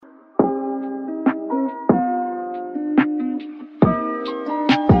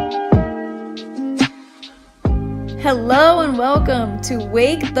Hello and welcome to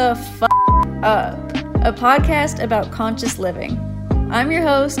Wake the F*** Up, a podcast about conscious living. I'm your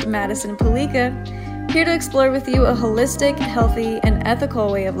host, Madison Palika, here to explore with you a holistic, healthy, and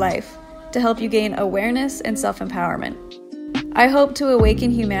ethical way of life to help you gain awareness and self-empowerment. I hope to awaken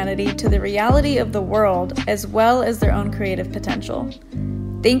humanity to the reality of the world as well as their own creative potential.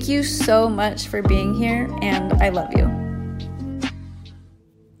 Thank you so much for being here, and I love you.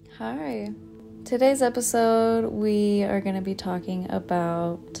 Hi. Today's episode, we are going to be talking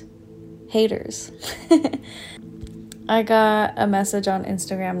about haters. I got a message on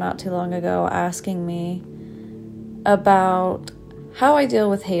Instagram not too long ago asking me about how I deal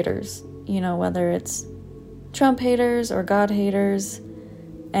with haters, whether it's Trump haters or God haters,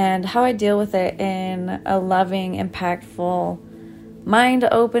 and how I deal with it in a loving, impactful,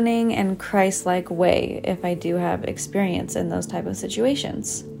 mind-opening, and Christ-like way if I do have experience in those type of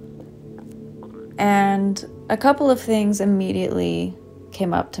situations. And a couple of things immediately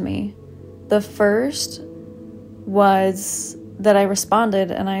came up to me. The first was that I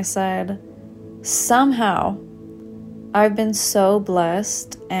responded and I said, somehow I've been so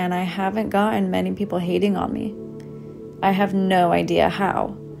blessed and I haven't gotten many people hating on me. I have no idea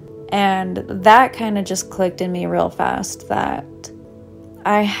how. And that kind of just clicked in me real fast that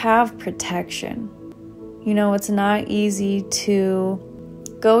I have protection. It's not easy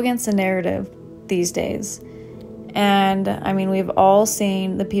to go against the narrative these days. And we've all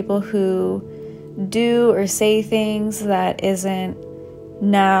seen the people who do or say things that isn't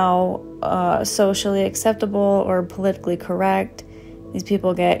now socially acceptable or politically correct. These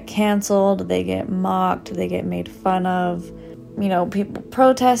people get canceled, they get mocked, they get made fun of. People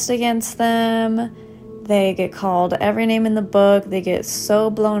protest against them. They get called every name in the book. They get so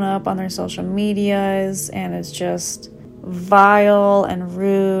blown up on their social medias, and it's just vile and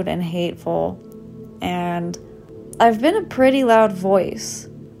rude and hateful. And I've been a pretty loud voice,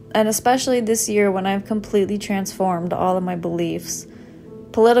 and especially this year when I've completely transformed all of my beliefs,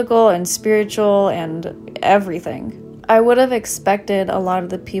 political and spiritual and everything. I would have expected a lot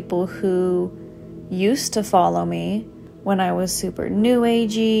of the people who used to follow me when I was super new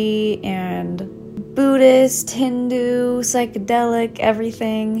agey and Buddhist, Hindu, psychedelic,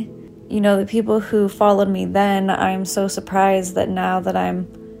 everything. The people who followed me then, I'm so surprised that now that I'm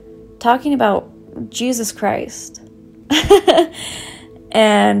talking about Jesus Christ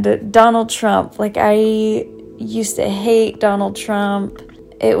and Donald Trump. I used to hate Donald Trump.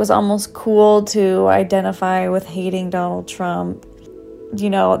 It was almost cool to identify with hating Donald Trump.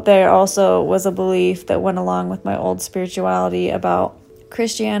 There also was a belief that went along with my old spirituality about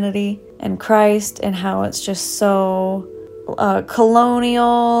Christianity and Christ and how it's just so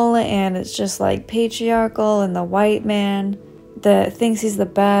colonial and it's just patriarchal and the white man that thinks he's the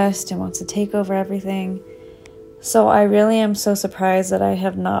best and wants to take over everything. So I really am so surprised that I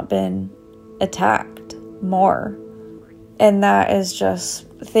have not been attacked more. And that is just,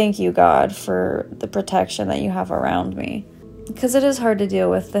 thank you, God, for the protection that you have around me. Because it is hard to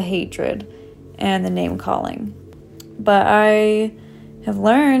deal with the hatred and the name calling. But I have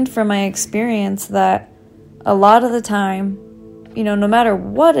learned from my experience that a lot of the time, no matter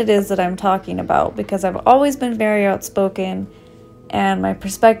what it is that I'm talking about, because I've always been very outspoken and my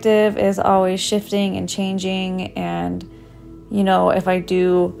perspective is always shifting and changing. And, if I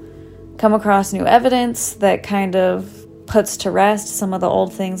do come across new evidence that kind of puts to rest some of the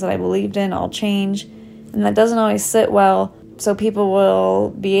old things that I believed in, I'll change. And that doesn't always sit well. So people will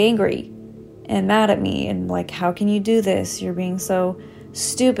be angry and mad at me and how can you do this? You're being so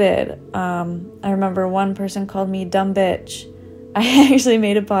stupid. I remember one person called me dumb bitch. I actually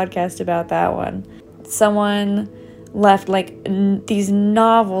made a podcast about that one. Someone left these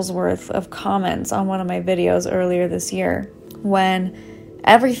novels worth of comments on one of my videos earlier this year when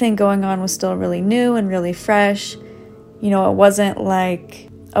everything going on was still really new and really fresh. It wasn't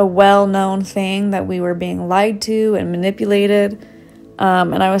a well-known thing that we were being lied to and manipulated.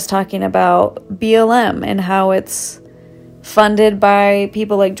 And I was talking about BLM and how it's funded by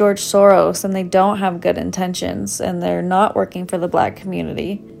people like George Soros and they don't have good intentions and they're not working for the Black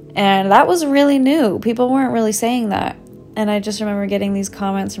community. And that was really new. People weren't really saying that. And I just remember getting these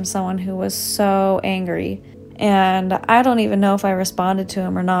comments from someone who was so angry. And I don't even know if I responded to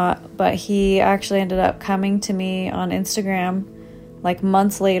him or not, but he actually ended up coming to me on Instagram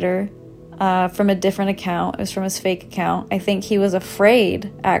months later from a different account. It was from his fake account. I think he was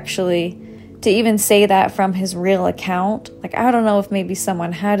afraid, actually, to even say that from his real account. I don't know if maybe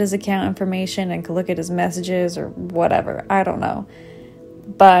someone had his account information and could look at his messages or whatever. I don't know.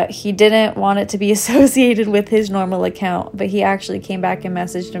 But he didn't want it to be associated with his normal account. But he actually came back and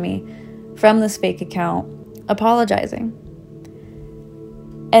messaged me from this fake account apologizing.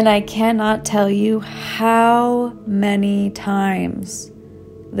 And I cannot tell you how many times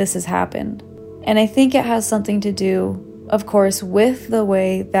this has happened. And I think it has something to do, of course, with the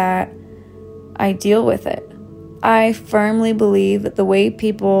way that I deal with it. I firmly believe that the way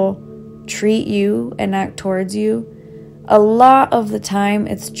people treat you and act towards you, a lot of the time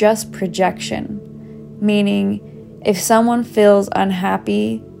it's just projection. Meaning, if someone feels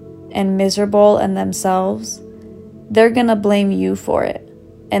unhappy and miserable in themselves, they're gonna blame you for it.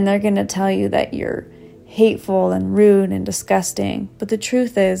 And they're gonna tell you that you're hateful and rude and disgusting. But the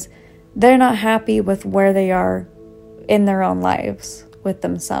truth is, they're not happy with where they are in their own lives with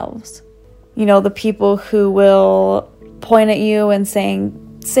themselves. You know, the people who will point at you and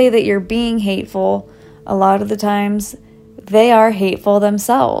say that you're being hateful, a lot of the times they are hateful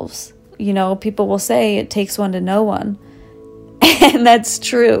themselves. You know, people will say it takes one to know one. And that's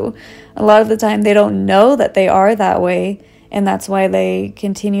true. A lot of the time they don't know that they are that way, and that's why they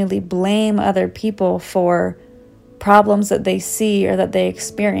continually blame other people for problems that they see or that they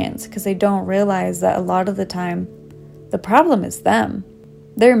experience, because they don't realize that a lot of the time the problem is them.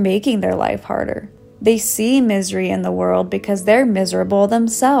 They're making their life harder. They see misery in the world because they're miserable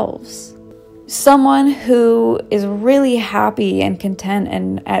themselves. Someone who is really happy and content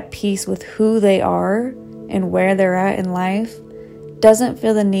and at peace with who they are and where they're at in life doesn't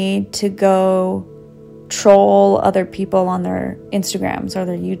feel the need to go troll other people on their Instagrams or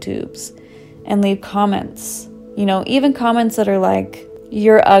their YouTubes and leave comments. You know, even comments that are like,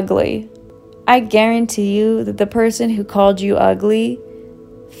 "You're ugly." I guarantee you that the person who called you ugly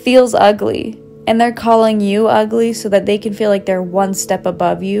feels ugly, and they're calling you ugly so that they can feel like they're one step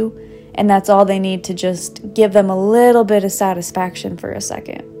above you, and that's all they need to just give them a little bit of satisfaction for a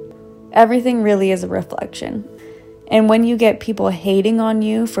second. Everything really is a reflection. And when you get people hating on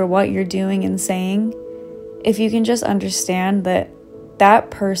you for what you're doing and saying, if you can just understand that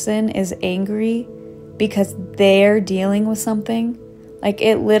that person is angry because they're dealing with something, like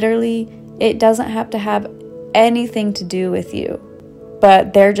it doesn't have to have anything to do with you,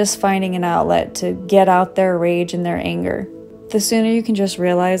 but they're just finding an outlet to get out their rage and their anger. The sooner you can just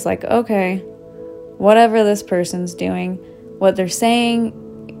realize, like, okay, whatever this person's doing, what they're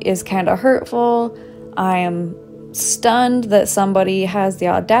saying is kind of hurtful. I am stunned that somebody has the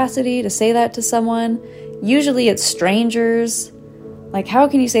audacity to say that to someone. Usually it's strangers. Like, how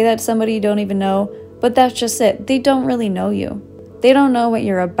can you say that to somebody you don't even know? But that's just it. They don't really know you. They don't know what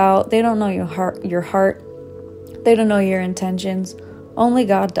you're about. They don't know your heart. They don't know your intentions. Only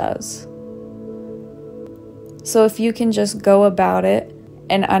God does. So if you can just go about it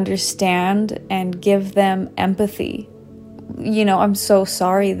and understand and give them empathy. You know, I'm so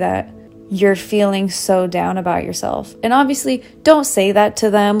sorry that you're feeling so down about yourself. And obviously, don't say that to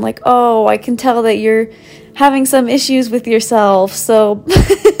them like, "Oh, I can tell that you're having some issues with yourself." So,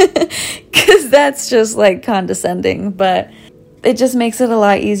 because that's just like condescending. But it just makes it a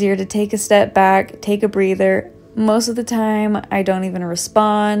lot easier to take a step back, take a breather. Most of the time, I don't even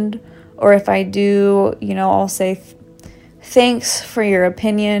respond. Or if I do, you know, I'll say, "Thanks for your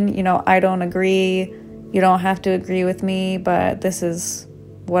opinion. You know, I don't agree. You don't have to agree with me, but this is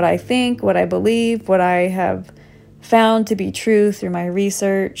what I think, what I believe, what I have found to be true through my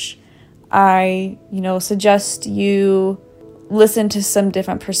research. I, suggest you listen to some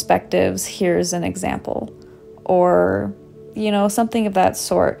different perspectives. Here's an example." Or, something of that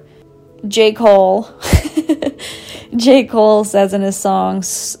sort. J. Cole says in his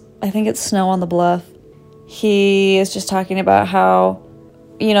songs, I think it's Snow on the Bluff, he is just talking about how,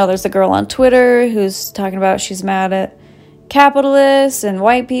 there's a girl on Twitter who's talking about she's mad at capitalists and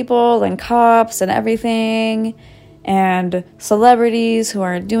white people and cops and everything and celebrities who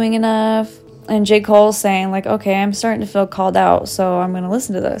aren't doing enough. And J. Cole's saying, like, okay, I'm starting to feel called out, so I'm going to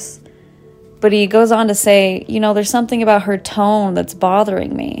listen to this. But he goes on to say, there's something about her tone that's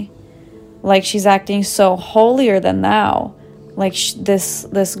bothering me. Like, she's acting so holier than thou. Like,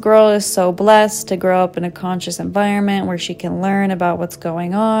 this girl is so blessed to grow up in a conscious environment where she can learn about what's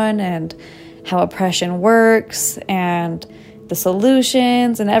going on and how oppression works and the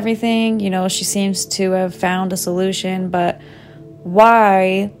solutions and everything. She seems to have found a solution, but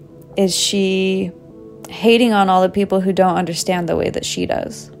why is she hating on all the people who don't understand the way that she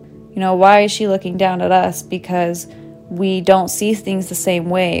does? Why is she looking down at us because we don't see things the same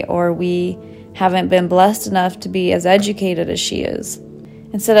way, or we haven't been blessed enough to be as educated as she is?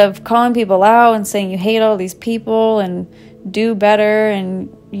 Instead of calling people out and saying you hate all these people and do better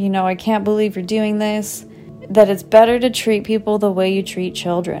and, I can't believe you're doing this, that it's better to treat people the way you treat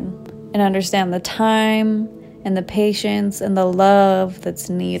children and understand the time and the patience and the love that's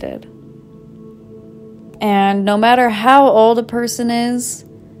needed. And no matter how old a person is,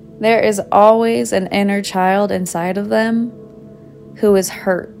 there is always an inner child inside of them who is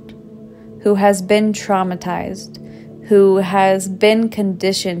hurt, who has been traumatized, who has been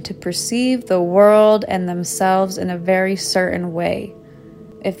conditioned to perceive the world and themselves in a very certain way.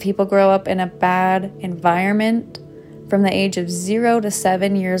 If people grow up in a bad environment from the age of 0 to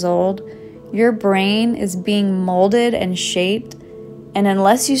 7 years old, your brain is being molded and shaped. And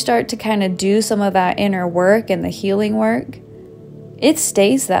unless you start to kind of do some of that inner work and the healing work, it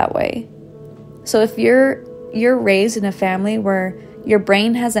stays that way. So if you're raised in a family where your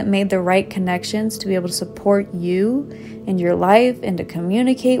brain hasn't made the right connections to be able to support you in your life and to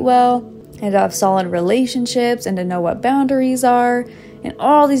communicate well and to have solid relationships and to know what boundaries are and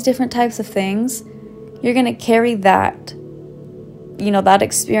all these different types of things, you're going to carry that, that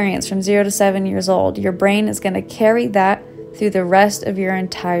experience from 0 to 7 years old. Your brain is going to carry that through the rest of your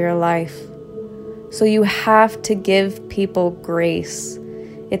entire life. So you have to give people grace.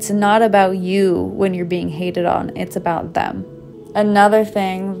 It's not about you when you're being hated on. It's about them. Another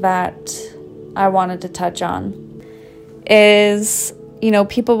thing that I wanted to touch on is,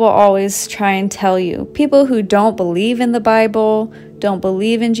 people will always try and tell you, people who don't believe in the Bible, don't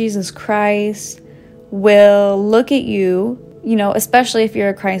believe in Jesus Christ, will look at you, especially if you're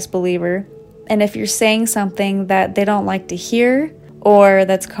a Christ believer, and if you're saying something that they don't like to hear, or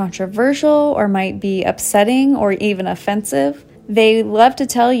that's controversial, or might be upsetting, or even offensive, they love to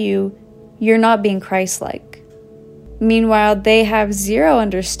tell you you're not being Christ-like. Meanwhile, they have zero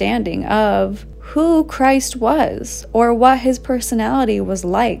understanding of who Christ was, or what his personality was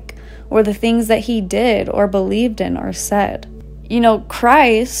like, or the things that he did, or believed in, or said.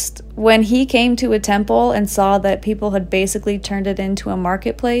 Christ, when he came to a temple and saw that people had basically turned it into a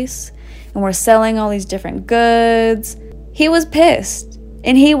marketplace, and were selling all these different goods, he was pissed.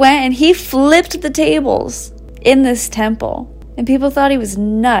 And he went and he flipped the tables in this temple. And people thought he was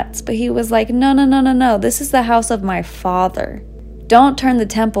nuts, but he was like, no, this is the house of my Father. Don't turn the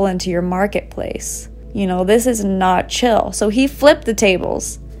temple into your marketplace. This is not chill. So he flipped the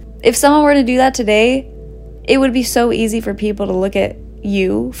tables. If someone were to do that today, it would be so easy for people to look at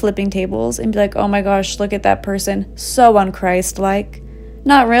you flipping tables and be like, oh my gosh, look at that person, so un-Christ-like.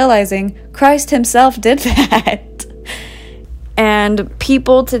 Not realizing Christ himself did that. And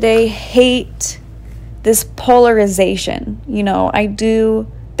people today hate this polarization.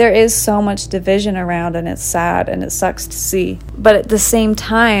 There is so much division around, and it's sad and it sucks to see. But at the same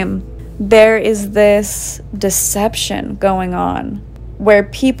time, there is this deception going on where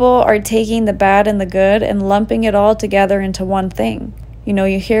people are taking the bad and the good and lumping it all together into one thing.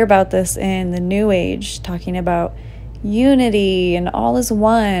 You hear about this in the New Age, talking about unity and all is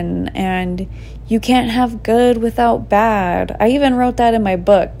one, and you can't have good without bad. I even wrote that in my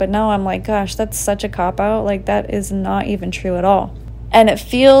book, but now I'm like, gosh, that's such a cop-out. Like, that is not even true at all. And it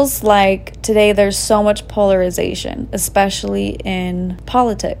feels like today there's so much polarization, especially in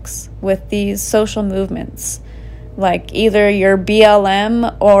politics with these social movements. Like, either you're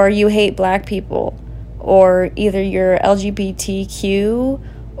BLM or you hate black people, or either you're LGBTQ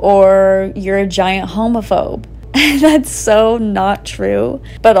or you're a giant homophobe. That's so not true.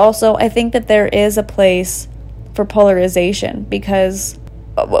 But also, I think that there is a place for polarization, because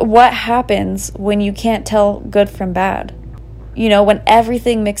what happens when you can't tell good from bad? When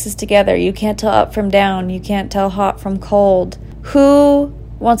everything mixes together, you can't tell up from down, you can't tell hot from cold. Who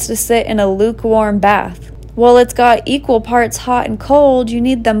wants to sit in a lukewarm bath? Well, it's got equal parts hot and cold, you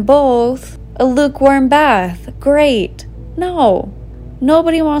need them both. A lukewarm bath, great. No.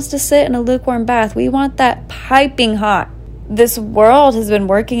 Nobody wants to sit in a lukewarm bath. We want that piping hot. This world has been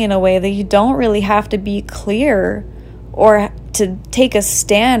working in a way that you don't really have to be clear or to take a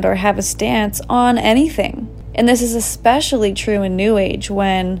stand or have a stance on anything. And this is especially true in New Age,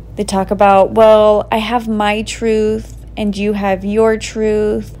 when they talk about, well, I have my truth and you have your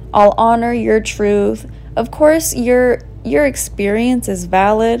truth. I'll honor your truth. Of course, your experience is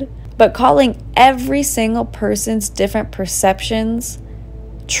valid, but calling every single person's different perceptions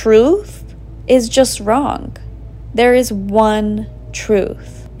truth is just wrong. There is one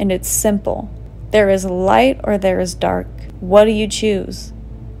truth, and it's simple. There is light or there is dark. What do you choose?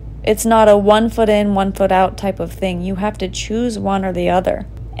 It's not a 1 foot in, 1 foot out type of thing. You have to choose one or the other.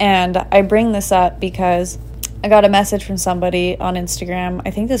 And I bring this up because I got a message from somebody on Instagram.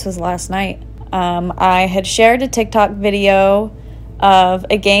 I think this was last night. I had shared a TikTok video of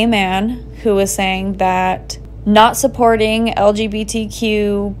a gay man who was saying that not supporting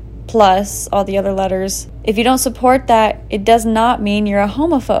LGBTQ plus, all the other letters, if you don't support that, it does not mean you're a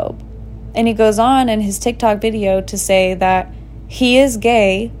homophobe. And he goes on in his TikTok video to say that he is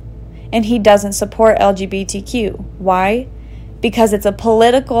gay and he doesn't support LGBTQ. Why? Because it's a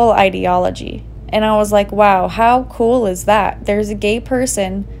political ideology. And I was like, wow, how cool is that? There's a gay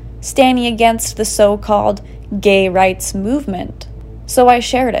person standing against the so-called gay rights movement. So I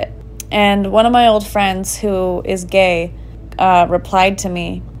shared it. And one of my old friends who is gay replied to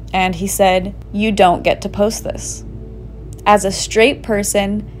me, and he said, "You don't get to post this. As a straight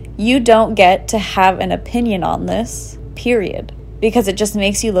person, you don't get to have an opinion on this, period. Because it just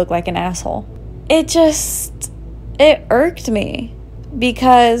makes you look like an asshole." It irked me.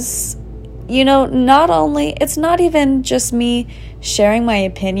 Because, it's not even just me sharing my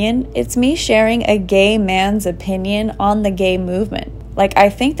opinion. It's me sharing a gay man's opinion on the gay movement. Like, I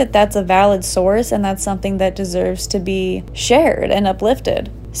think that that's a valid source, and that's something that deserves to be shared and uplifted.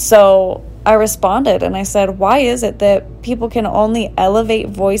 So I responded and I said, why is it that people can only elevate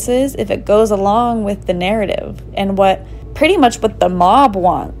voices if it goes along with the narrative and pretty much what the mob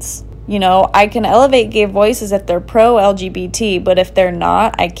wants? I can elevate gay voices if they're pro-LGBT, but if they're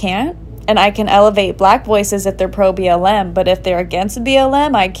not, I can't. And I can elevate black voices if they're pro-BLM, but if they're against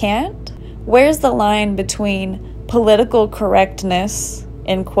BLM, I can't. Where's the line between political correctness,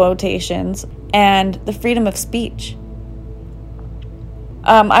 in quotations, and the freedom of speech?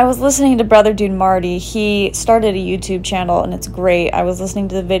 I was listening to Brother Dude Marty. He started a YouTube channel, and it's great. I was listening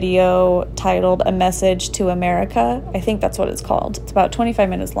to the video titled A Message to America. I think that's what it's called. It's about 25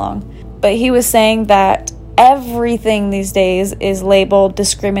 minutes long. But he was saying that everything these days is labeled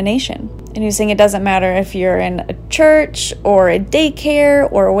discrimination. And he was saying it doesn't matter if you're in a church or a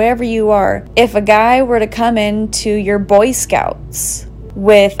daycare or wherever you are. If a guy were to come into your Boy Scouts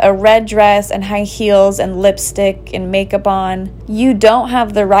with a red dress and high heels and lipstick and makeup on, you don't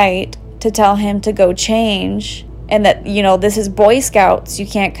have the right to tell him to go change and that, this is Boy Scouts. You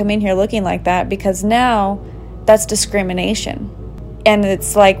can't come in here looking like that, because now that's discrimination. And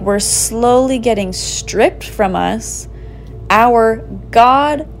it's like we're slowly getting stripped from us our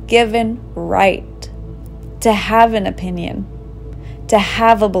God-given right to have an opinion, to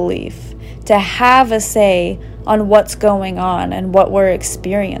have a belief, to have a say on what's going on and what we're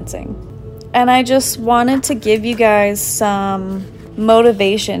experiencing. And I just wanted to give you guys some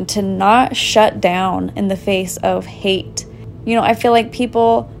motivation to not shut down in the face of hate. I feel like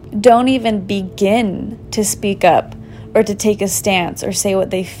people don't even begin to speak up or to take a stance or say what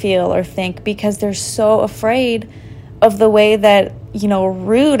they feel or think because they're so afraid of the way that,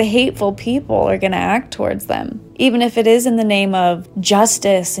 rude, hateful people are going to act towards them. Even if it is in the name of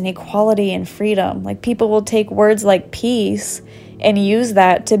justice and equality and freedom. Like, people will take words like peace and use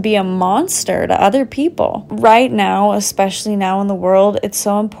that to be a monster to other people. Right now, especially now in the world, it's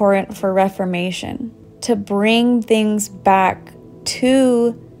so important for reformation, to bring things back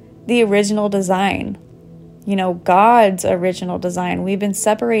to the original design. God's original design. We've been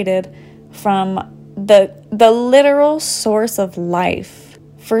separated from the literal source of life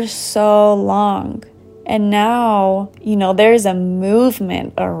for so long. And now, there's a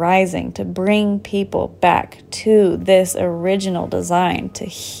movement arising to bring people back to this original design, to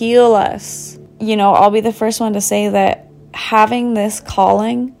heal us. I'll be the first one to say that having this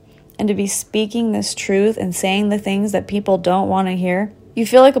calling and to be speaking this truth and saying the things that people don't want to hear, you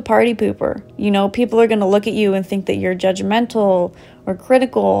feel like a party pooper. People are going to look at you and think that you're judgmental or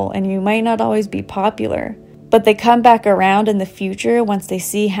critical, and you might not always be popular. But they come back around in the future once they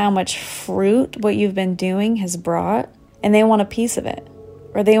see how much fruit what you've been doing has brought, and they want a piece of it.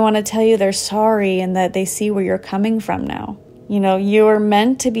 Or they want to tell you they're sorry and that they see where you're coming from now. You are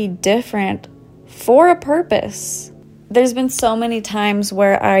meant to be different for a purpose. There's been so many times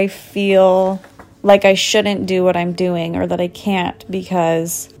where I feel like I shouldn't do what I'm doing or that I can't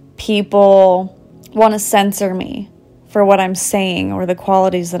because people want to censor me for what I'm saying or the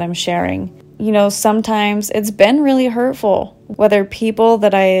qualities that I'm sharing. Sometimes it's been really hurtful, whether people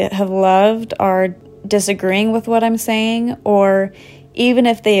that I have loved are disagreeing with what I'm saying, or even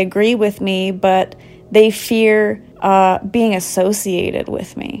if they agree with me, but they fear being associated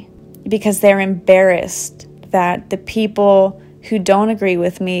with me because they're embarrassed that the people who don't agree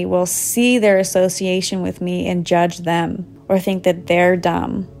with me will see their association with me and judge them or think that they're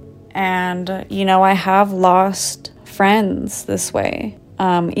dumb. And, I have lost friends this way.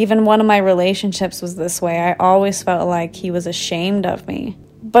 Even one of my relationships was this way. I always felt like he was ashamed of me.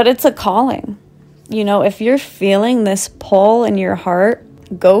 But it's a calling. If you're feeling this pull in your heart,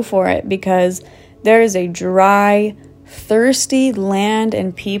 go for it, because there is a dry, thirsty land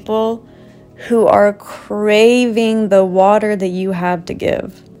and people who are craving the water that you have to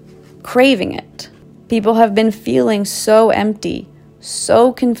give. Craving it. People have been feeling so empty,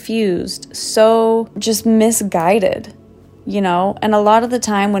 so confused, so just misguided. And a lot of the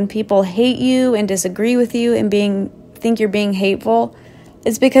time when people hate you and disagree with you and think you're being hateful,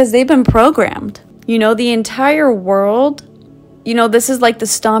 it's because they've been programmed. The entire world, this is like the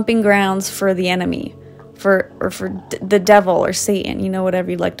stomping grounds for the enemy, for the devil or Satan,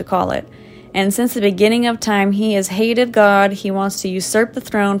 whatever you'd like to call it. And since the beginning of time, he has hated God. He wants to usurp the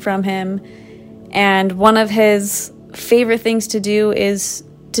throne from him. And one of his favorite things to do is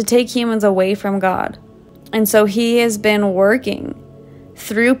to take humans away from God. And so he has been working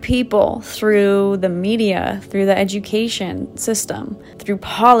through people, through the media, through the education system, through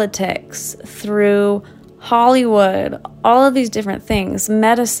politics, through Hollywood, all of these different things,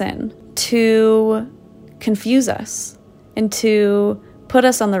 medicine, to confuse us and to put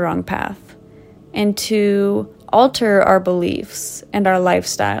us on the wrong path and to alter our beliefs and our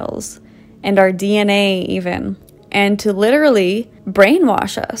lifestyles and our DNA even, and to literally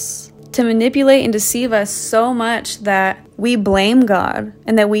brainwash us, to manipulate and deceive us so much that we blame God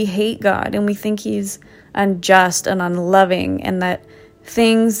and that we hate God and we think he's unjust and unloving, and that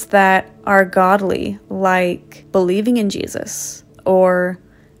things that are godly, like believing in Jesus, or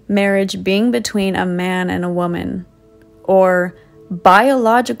marriage being between a man and a woman, or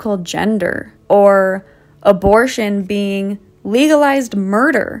biological gender, or abortion being legalized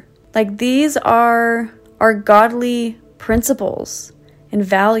murder, like these are godly principles and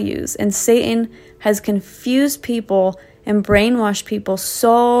values, and Satan has confused people and brainwashed people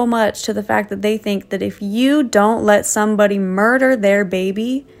so much to the fact that they think that if you don't let somebody murder their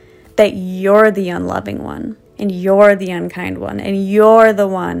baby, that you're the unloving one, and you're the unkind one, and you're the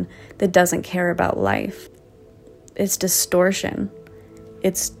one that doesn't care about life. It's distortion.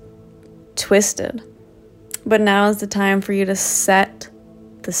 It's twisted. But now is the time for you to set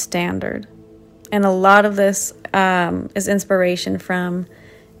the standard. And a lot of this is inspiration from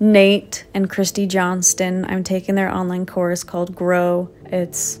Nate and Christy Johnston. I'm taking their online course called Grow.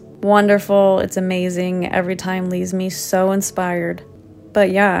 It's wonderful. It's amazing. Every time leaves me so inspired. But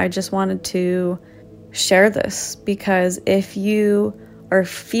yeah, I just wanted to share this because if you are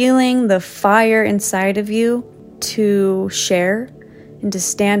feeling the fire inside of you to share and to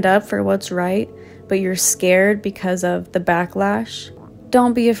stand up for what's right, but you're scared because of the backlash,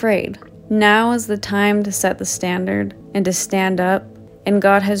 don't be afraid. Now is the time to set the standard and to stand up. And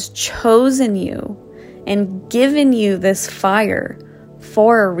God has chosen you and given you this fire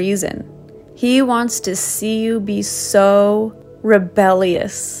for a reason. He wants to see you be so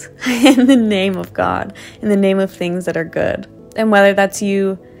rebellious in the name of God, in the name of things that are good. And whether that's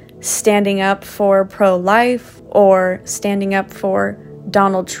you standing up for pro-life, or standing up for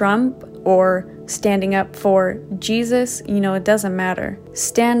Donald Trump, or standing up for Jesus, it doesn't matter.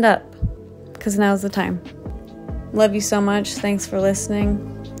 Stand up, because now's the time. Love you so much. Thanks for listening,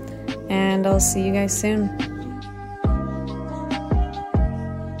 and I'll see you guys soon.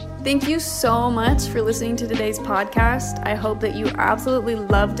 Thank you so much for listening to today's podcast. I hope that you absolutely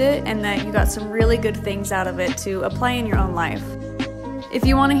loved it and that you got some really good things out of it to apply in your own life. If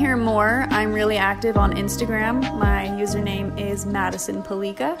you want to hear more, I'm really active on Instagram. My username is Madison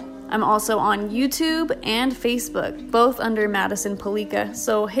Palika. I'm also on YouTube and Facebook, both under Madison Palika,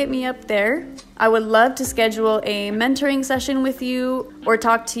 so hit me up there. I would love to schedule a mentoring session with you or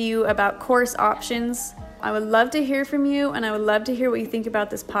talk to you about course options. I would love to hear from you, and I would love to hear what you think about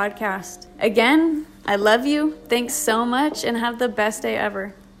this podcast. Again, I love you. Thanks so much, and have the best day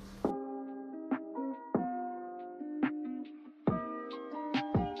ever.